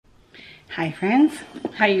Hi friends,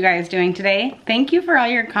 how you guys doing today? Thank you for all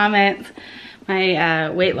your comments, my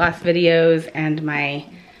weight loss videos, and I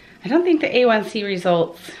don't think the A1C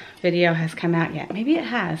results video has come out yet. Maybe it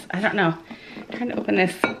has, I don't know. I'm trying to open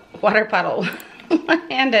this water bottle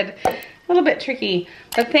one-handed, a little bit tricky.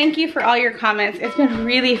 But thank you for all your comments. It's been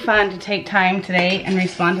really fun to take time today and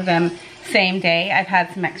respond to them same day. I've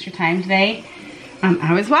had some extra time today.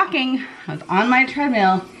 I was walking, I was on my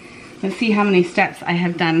treadmill. Let's see how many steps I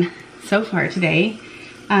have done so far today.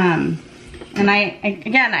 And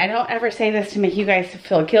again, I don't ever say this to make you guys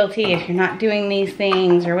feel guilty if you're not doing these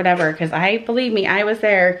things or whatever, because believe me, I was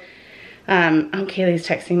there. Oh, Kaylee's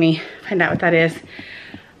texting me, find out what that is.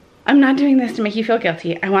 I'm not doing this to make you feel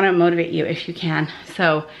guilty. I want to motivate you if you can.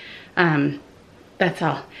 So, that's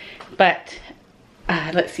all. But,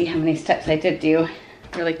 let's see how many steps I did do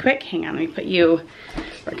really quick. Hang on, let me put you,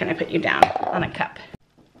 where can I put you down? On a cup.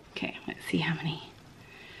 Okay, let's see how many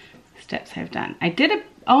steps I've done. I did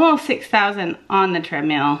almost 6,000 on the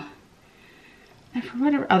treadmill. And for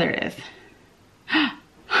whatever, oh, there it is.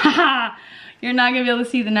 Haha, you're not gonna be able to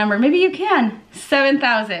see the number. Maybe you can.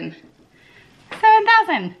 7,000.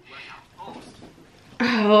 7,000.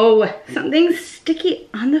 Oh, something's sticky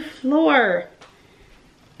on the floor.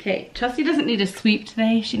 Okay, Chelsea doesn't need to sweep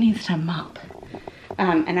today. She needs to mop.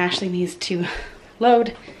 And Ashley needs to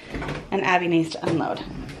load, and Abby needs to unload.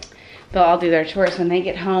 They'll all do their chores when they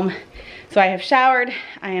get home. So I have showered.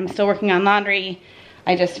 I am still working on laundry.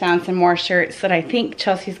 I just found some more shirts that I think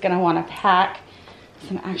Chelsea's gonna wanna pack.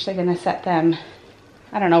 So I'm actually gonna set them,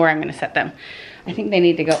 I don't know where I'm gonna set them. I think they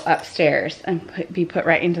need to go upstairs and be put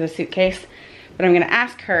right into the suitcase. But I'm gonna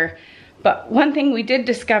ask her. But one thing we did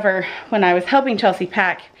discover when I was helping Chelsea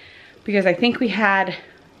pack, because I think we had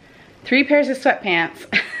 3 pairs of sweatpants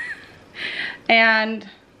and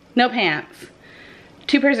no pants,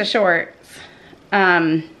 2 pairs of shorts,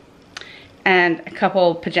 and a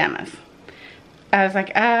couple pajamas. I was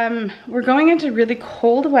like, we're going into really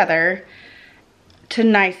cold weather to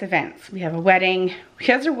nice events. We have a wedding,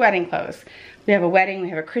 those are wedding clothes. We have a wedding, we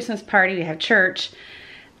have a Christmas party, we have church,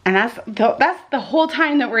 and that's the whole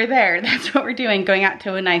time that we're there. That's what we're doing, going out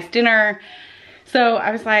to a nice dinner. So I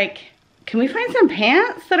was like, can we find some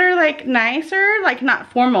pants that are like nicer, like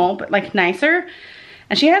not formal, but like nicer?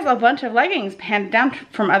 And she has a bunch of leggings handed down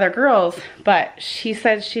from other girls, but she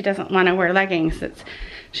says she doesn't want to wear leggings.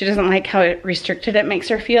 She doesn't like how restricted it makes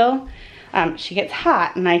her feel. She gets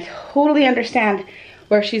hot, and I totally understand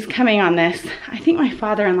where she's coming on this. I think my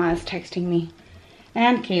father-in-law is texting me,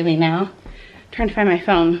 and Kaylee now. I'm trying to find my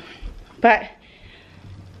phone. But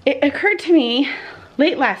it occurred to me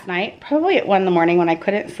late last night, probably at 1 in the morning when I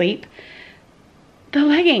couldn't sleep, the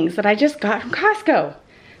leggings that I just got from Costco.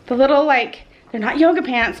 The little, like, they're not yoga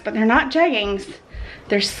pants, but they're not jeggings.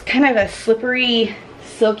 They're kind of a slippery,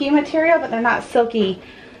 silky material, but they're not silky.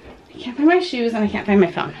 I can't find my shoes and I can't find my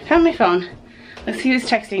phone. I found my phone. Let's see who's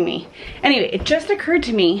texting me. Anyway, it just occurred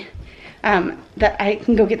to me that I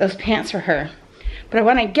can go get those pants for her. But I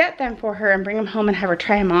want to get them for her and bring them home and have her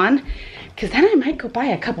try them on, because then I might go buy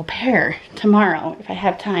a couple pair tomorrow if I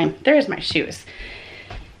have time. There's my shoes.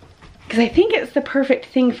 Because I think it's the perfect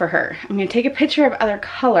thing for her. I'm gonna take a picture of other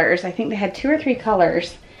colors. I think they had 2 or 3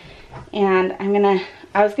 colors. And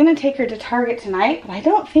I was gonna take her to Target tonight, but I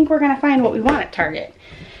don't think we're gonna find what we want at Target.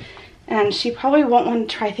 And she probably won't want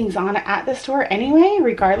to try things on at the store anyway,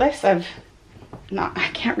 regardless of, I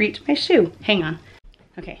can't reach my shoe. Hang on.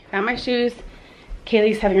 Okay, found my shoes.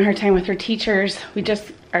 Kaylee's having a hard time with her teachers. We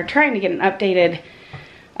just are trying to get an updated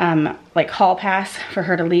like hall pass for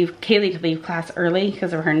her to leave, Kaylee to leave class early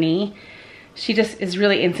because of her knee. She just is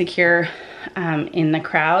really insecure in the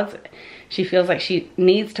crowds. She feels like she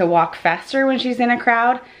needs to walk faster when she's in a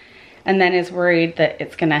crowd, and then is worried that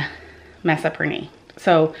it's gonna mess up her knee.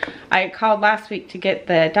 So I called last week to get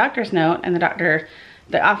the doctor's note, and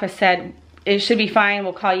the office said it should be fine.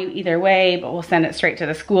 We'll call you either way, but we'll send it straight to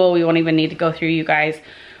the school. We won't even need to go through you guys.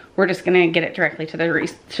 We're just gonna get it directly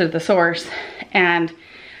to the source. And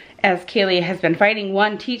as Kaylee has been fighting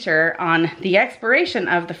one teacher on the expiration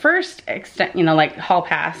of the first like hall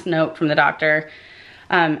pass note from the doctor,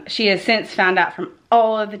 she has since found out from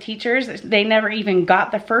all of the teachers they never even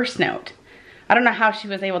got the first note. I don't know how she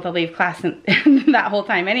was able to leave class in that whole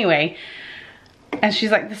time anyway. And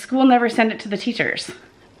she's like, the school never sent it to the teachers.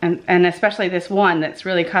 And especially this one that's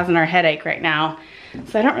really causing her headache right now.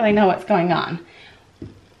 So I don't really know what's going on.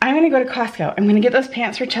 I'm gonna go to Costco. I'm gonna get those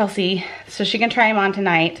pants for Chelsea so she can try them on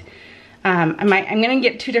tonight. I'm gonna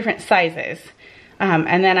get 2 different sizes.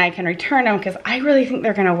 And then I can return them because I really think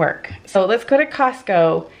they're gonna work. So let's go to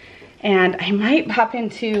Costco, and I might pop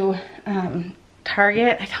into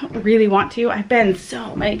Target. I don't really want to. I've been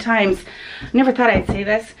so many times. I never thought I'd say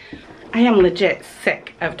this. I am legit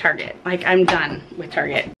sick of Target. Like, I'm done with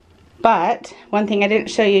Target. But one thing I didn't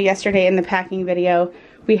show you yesterday in the packing video,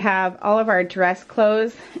 we have all of our dress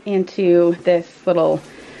clothes into this little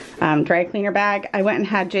dry cleaner bag. I went and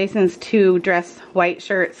had Jason's 2 dress white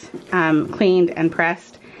shirts cleaned and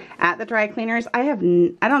pressed at the dry cleaners. I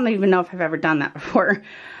don't even know if I've ever done that before.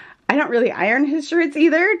 I don't really iron his shirts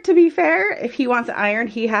either, to be fair. If he wants it ironed,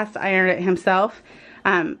 he has to iron it himself.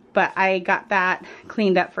 But I got that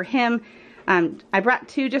cleaned up for him. I brought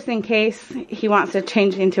 2 just in case he wants to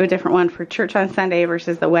change into a different one for church on Sunday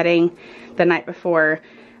versus the wedding the night before.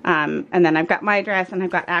 And then I've got my dress and I've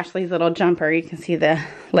got Ashley's little jumper. You can see the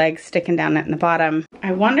legs sticking down in the bottom.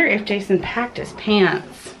 I wonder if Jason packed his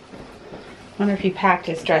pants. I wonder if he packed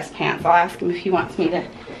his dress pants. I'll ask him if he wants me to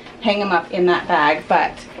hang them up in that bag,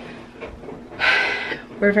 but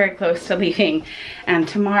we're very close to leaving. And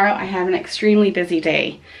tomorrow I have an extremely busy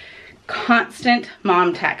day. Constant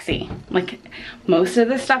mom taxi. Like, most of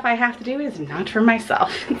the stuff I have to do is not for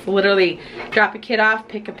myself. It's literally drop a kid off,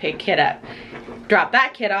 pick a kid up. Drop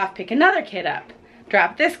that kid off, pick another kid up.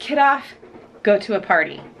 Drop this kid off, go to a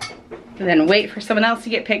party. And then wait for someone else to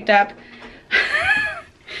get picked up.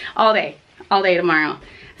 all day tomorrow.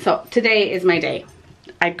 So today is my day.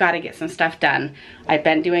 I've got to get some stuff done. I've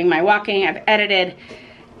been doing my walking, I've edited.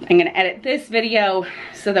 I'm gonna edit this video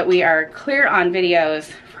so that we are clear on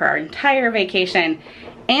videos for our entire vacation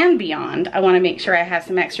and beyond. I wanna make sure I have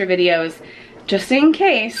some extra videos just in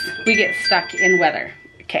case we get stuck in weather.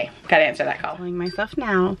 Okay, gotta answer that call. Telling myself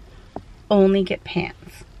now, only get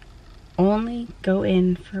pants. Only go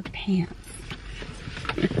in for pants.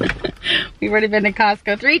 We've already been to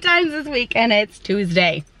Costco 3 times this week and it's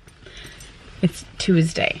Tuesday. It's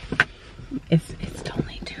Tuesday. It's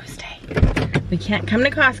only Tuesday. We can't come to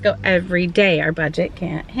Costco every day. Our budget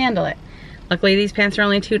can't handle it. Luckily, these pants are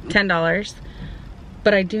only $10,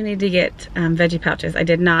 but I do need to get veggie pouches. I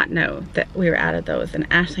did not know that we were out of those, and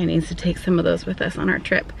Ashley needs to take some of those with us on our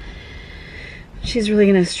trip. She's really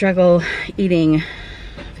gonna struggle eating.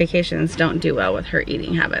 Vacations don't do well with her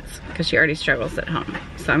eating habits because she already struggles at home.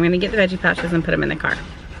 So I'm gonna get the veggie pouches and put them in the car.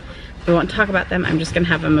 We won't talk about them. I'm just gonna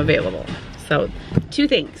have them available. So 2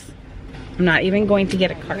 things. I'm not even going to get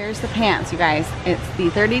a cart. Here's the pants, you guys. It's the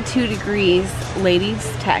 32 degrees Ladies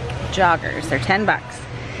Tech joggers. They're $10.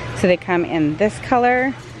 So they come in this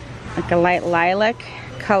color, like a light lilac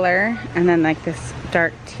color, and then like this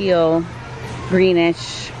dark teal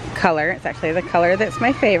greenish color. It's actually the color that's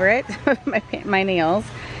my favorite. my nails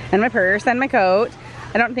and my purse and my coat.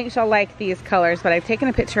 I don't think she'll like these colors, but I've taken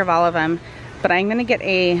a picture of all of them. But I'm gonna get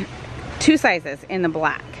 2 sizes in the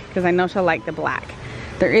black because I know she'll like the black.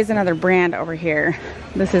 There is another brand over here.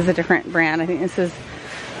 This is a different brand. I think this is,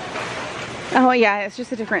 oh yeah, it's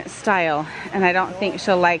just a different style. And I don't think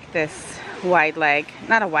she'll like this wide leg.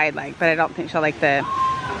 Not a wide leg, but I don't think she'll like the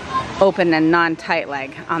open and non-tight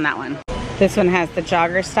leg on that one. This one has the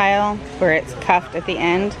jogger style where it's cuffed at the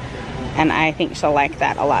end. And I think she'll like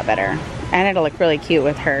that a lot better. And it'll look really cute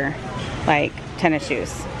with her like tennis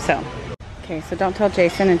shoes, so. Okay, so don't tell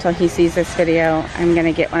Jason until he sees this video. I'm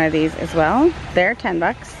gonna get one of these as well. They're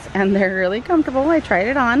 $10 and they're really comfortable. I tried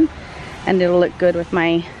it on and it'll look good with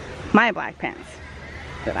my black pants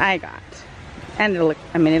that I got. And it'll look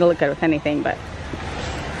good with anything, but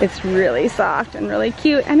it's really soft and really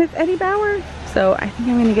cute and it's Eddie Bauer. So I think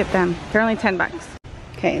I'm gonna get them. They're only $10.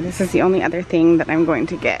 Okay, this is the only other thing that I'm going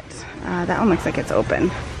to get. That one looks like it's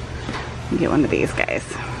open. I'll get one of these guys.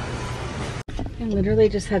 I literally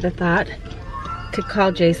just had the thought to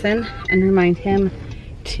call Jason and remind him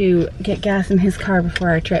to get gas in his car before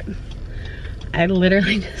our trip. I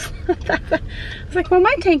literally just thought that. I was like, well,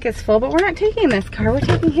 my tank is full, but we're not taking this car, we're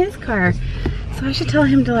taking his car. So I should tell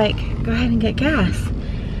him to like, go ahead and get gas.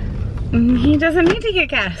 And he doesn't need to get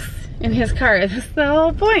gas in his car. That's the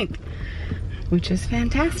whole point, which is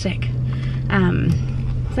fantastic.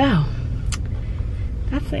 So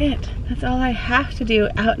that's it. That's all I have to do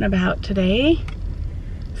out and about today.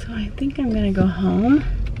 So I think I'm gonna go home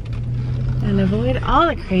and avoid all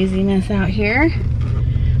the craziness out here.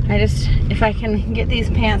 If I can get these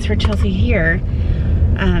pants for Chelsea here,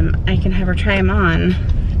 I can have her try them on.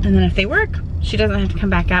 And then if they work, she doesn't have to come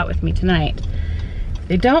back out with me tonight. If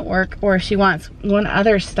they don't work, or if she wants one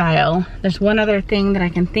other style, there's one other thing that I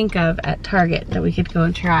can think of at Target that we could go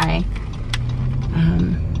and try.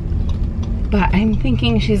 But I'm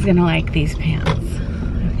thinking she's gonna like these pants.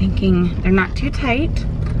 I'm thinking they're not too tight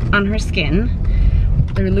on her skin.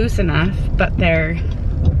 They're loose enough, but they're,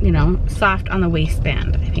 you know, soft on the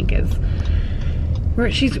waistband, I think is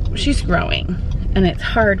where she's growing. and it's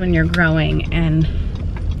hard when you're growing, and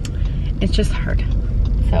it's just hard.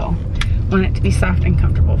 So I want it to be soft and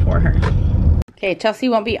comfortable for her. Okay, Chelsea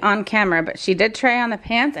won't be on camera, but she did try on the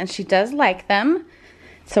pants and she does like them.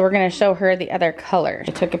 So we're gonna show her the other color.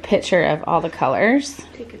 I took a picture of all the colors.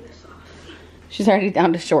 Taking this off. She's already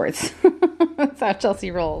down to shorts. That's how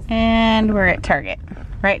Chelsea rolls. And we're at Target.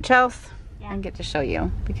 Right, Chelsea? Yeah. I get to show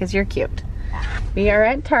you because you're cute. Yeah. We are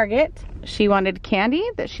at Target. She wanted candy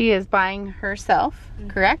that she is buying herself,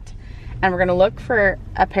 correct? And we're gonna look for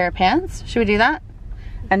a pair of pants. Should we do that?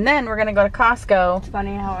 And then we're gonna go to Costco. It's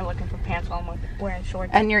funny how we're looking for pants while I'm wearing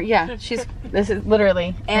shorts. And this is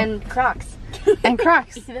literally. And Crocs. And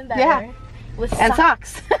Crocs. Even better. Yeah. With and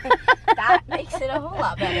socks. That makes it a whole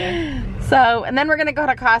lot better. So, and then we're gonna go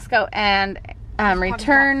to Costco and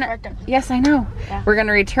return. Right, yes, I know. Yeah. We're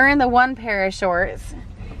gonna return the one pair of shorts,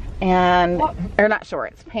 and or not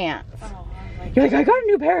shorts, pants. Oh, you're like, I got a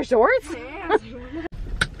new pair of shorts.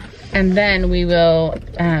 And then we will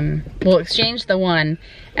we'll exchange the one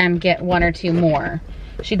and get one or two more.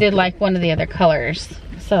 She did like one of the other colors,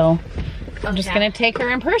 so I'm just gonna take her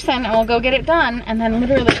in person and we'll go get it done. And then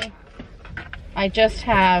literally, I just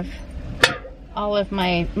have all of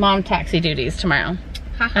my mom taxi duties tomorrow.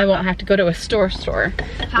 I won't have to go to a store,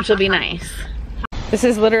 which will be nice. This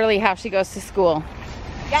is literally how she goes to school.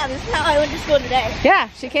 Yeah, this is how I went to school today. Yeah,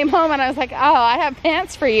 she came home and I was like, oh, I have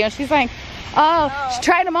pants for you. And she's like, oh, she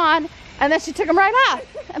tried them on and then she took them right off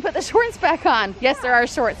and put the shorts back on. Yes, there are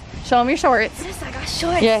shorts. Show them your shorts. Yes, I got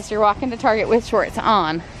shorts. Yes, you're walking to Target with shorts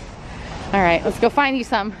on. All right, let's go find you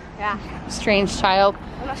some. Yeah. Strange child.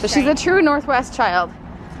 So she's a true Northwest child.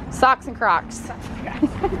 Socks and Crocs.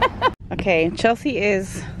 Okay, Chelsea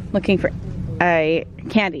is looking for a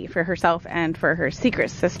candy for herself and for her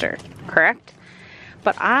secret sister, correct?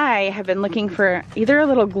 But I have been looking for either a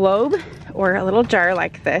little globe or a little jar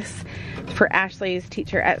like this for Ashley's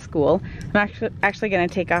teacher at school. I'm actually going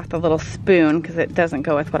to take off the little spoon because it doesn't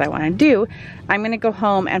go with what I want to do. I'm going to go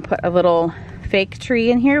home and put a little fake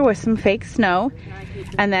tree in here with some fake snow.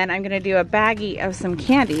 And then I'm going to do a baggie of some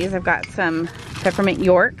candies. I've got some peppermint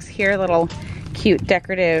Yorks here, little cute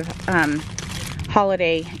decorative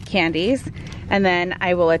holiday candies. And then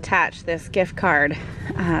I will attach this gift card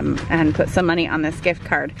and put some money on this gift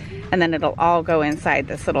card. And then it'll all go inside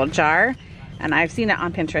this little jar. And I've seen it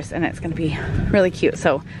on Pinterest and it's gonna be really cute.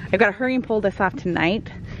 So I've got to hurry and pull this off tonight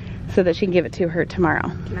so that she can give it to her tomorrow.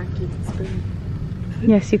 Can I keep the spoon?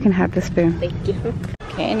 Yes, you can have the spoon. Thank you.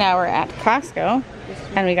 Okay, now we're at Costco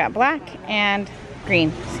and we got black and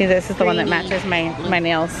green. See, this is the one that matches my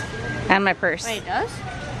nails and my purse. Wait, it does?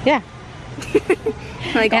 Yeah.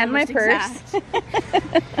 Like and my purse.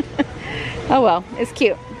 Oh well, it's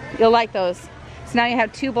cute. You'll like those. So now you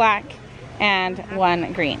have two black and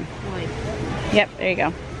one green. Yep, there you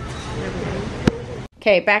go.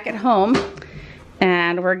 Okay, back at home.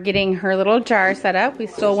 And we're getting her little jar set up. We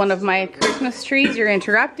stole one of my Christmas trees. You're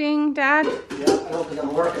interrupting, Dad? Yeah, I don't think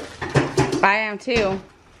I'm working. I am too.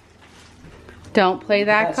 Don't play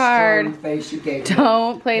that card. Face you gave me.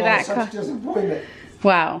 Don't play that such card. disappointment.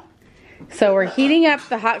 Wow. So we're heating up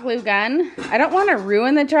the hot glue gun. I don't want to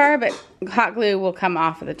ruin the jar, but hot glue will come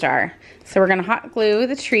off of the jar. So we're gonna hot glue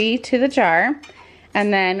the tree to the jar.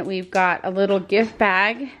 And then we've got a little gift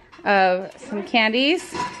bag of some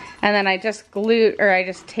candies. And then I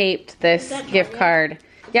just taped this gift card.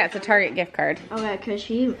 Yeah, it's a Target gift card. Okay, because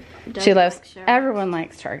she loves, everyone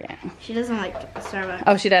likes Target. She doesn't like Starbucks.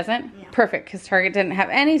 Oh, she doesn't? Yeah. Perfect, because Target didn't have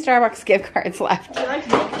any Starbucks gift cards left.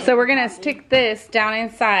 So we're gonna stick this down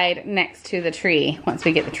inside next to the tree once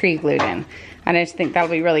we get the tree glued in. And I just think that'll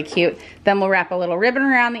be really cute. Then we'll wrap a little ribbon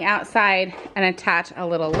around the outside and attach a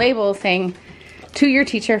little label saying, to your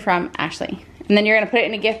teacher from Ashley. And then you're gonna put it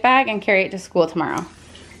in a gift bag and carry it to school tomorrow.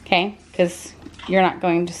 Okay, because you're not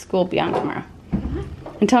going to school beyond tomorrow.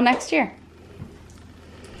 Until next year.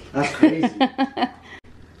 That's crazy.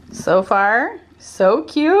 So far, so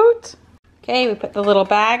cute. Okay, we put the little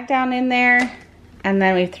bag down in there and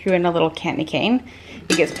then we threw in a little candy cane.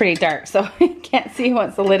 It gets pretty dark, so you can't see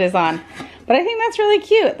once the lid is on. But I think that's really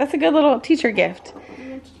cute. That's a good little teacher gift.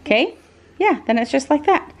 Okay, yeah, then it's just like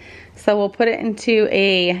that. So we'll put it into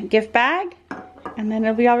a gift bag and then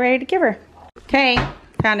it'll be all ready to give her. Okay.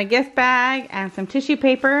 Found a gift bag and some tissue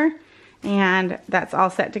paper, and that's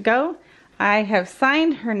all set to go. I have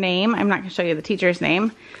signed her name. I'm not going to show you the teacher's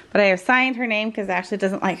name, but I have signed her name because Ashley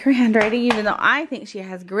doesn't like her handwriting, even though I think she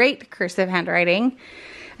has great cursive handwriting.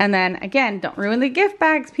 And then again, don't ruin the gift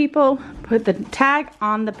bags, people. Put the tag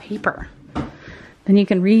on the paper. Then you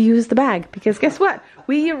can reuse the bag, because guess what?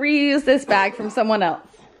 We reuse this bag from someone else.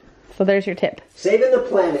 So there's your tip. Saving the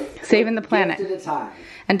planet. Saving the planet. Gift at a time.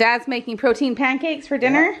 And Dad's making protein pancakes for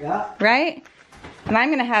dinner, Yeah. right? And I'm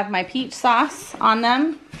gonna have my peach sauce on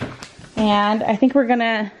them. And I think we're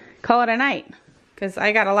gonna call it a night because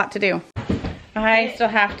I got a lot to do. I still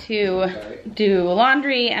have to do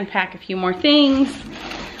laundry and pack a few more things.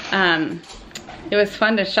 It was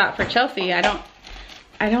fun to shop for Chelsea. I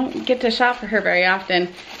don't get to shop for her very often.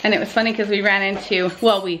 And it was funny because we ran into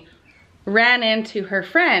her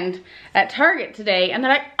friend at Target today, and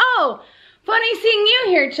they're like, "Oh, funny seeing you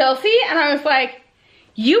here, Chelsea." And I was like,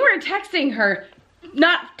 "You were texting her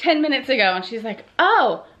not 10 minutes ago." And she's like,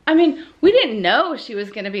 "Oh, I mean, we didn't know she was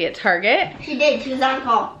gonna be at Target." She did. She was on a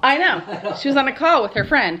call. I know. She was on a call with her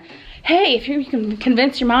friend. "Hey, if you can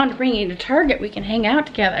convince your mom to bring you to Target, we can hang out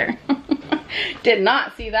together." Did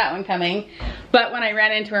not see that one coming. But when I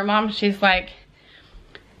ran into her mom, she's like,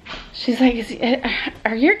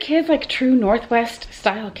 "Are your kids like true Northwest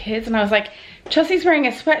style kids?" And I was like, "Chelsea's wearing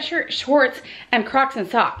a sweatshirt, shorts, and Crocs and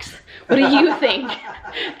socks. What do you think?"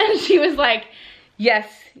 And she was like, yes,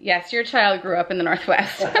 your child grew up in the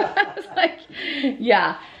Northwest." I was like,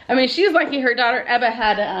 yeah. I mean, she's lucky her daughter Ebba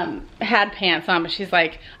had pants on, but she's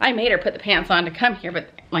like, I made her put the pants on to come here, but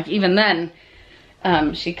like even then,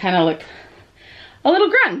 she kind of looked a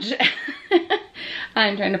little grunge.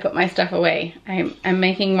 I'm trying to put my stuff away. I'm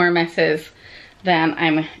making more messes than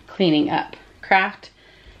I'm cleaning up. Craft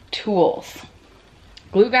tools.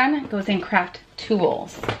 Glue gun goes in craft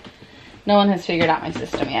tools. No one has figured out my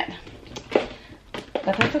system yet,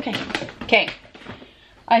 but that's okay. Okay,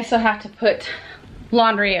 I still have to put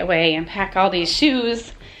laundry away and pack all these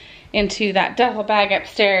shoes into that duffel bag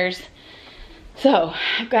upstairs. So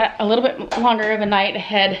I've got a little bit longer of a night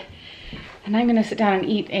ahead, and I'm gonna sit down and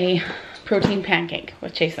eat a protein pancake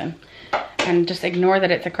with Jason and just ignore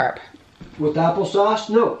that it's a carb. With applesauce?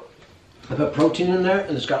 No. I put protein in there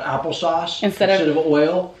and it's got applesauce instead of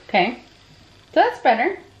oil. Okay, so that's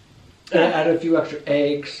better. And I added a few extra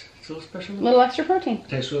eggs. It's a little special. A little extra protein.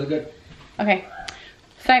 Tastes really good. Okay.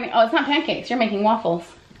 Oh, it's not pancakes. You're making waffles.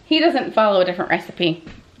 He doesn't follow a different recipe.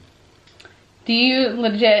 Do you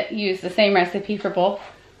legit use the same recipe for both?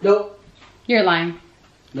 Nope. You're lying.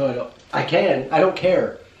 No, I don't. I can. I don't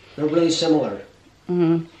care. They're really similar.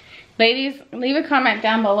 Mm-hmm. Ladies, leave a comment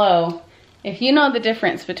down below if you know the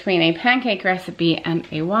difference between a pancake recipe and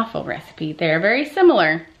a waffle recipe. They're very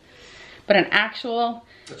similar, but an actual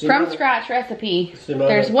from scratch recipe,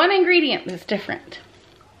 there's one ingredient that's different.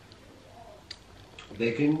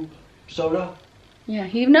 Baking soda? Yeah,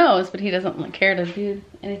 he knows, but he doesn't care to do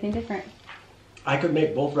anything different. I could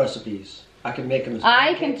make both recipes. I could make them as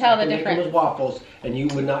I can tell the difference. Make them as waffles, and you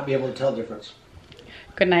would not be able to tell the difference.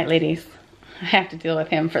 Good night, ladies. I have to deal with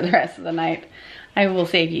him for the rest of the night. I will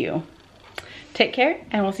save you. Take care,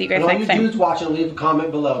 and we'll see you guys next time. All you dudes watching, leave a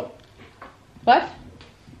comment below. What?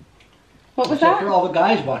 What was that? For all the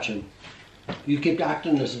guys watching, you keep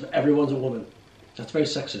acting as if everyone's a woman. That's very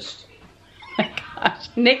sexist. Oh my gosh,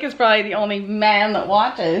 Nick is probably the only man that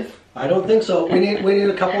watches. I don't think so. We need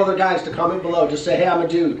a couple other guys to comment below. Just say, hey, I'm a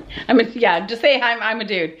dude. Yeah, just say I'm a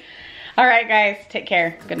dude. All right, guys, take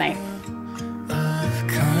care. Good night. Of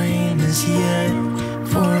kindness yet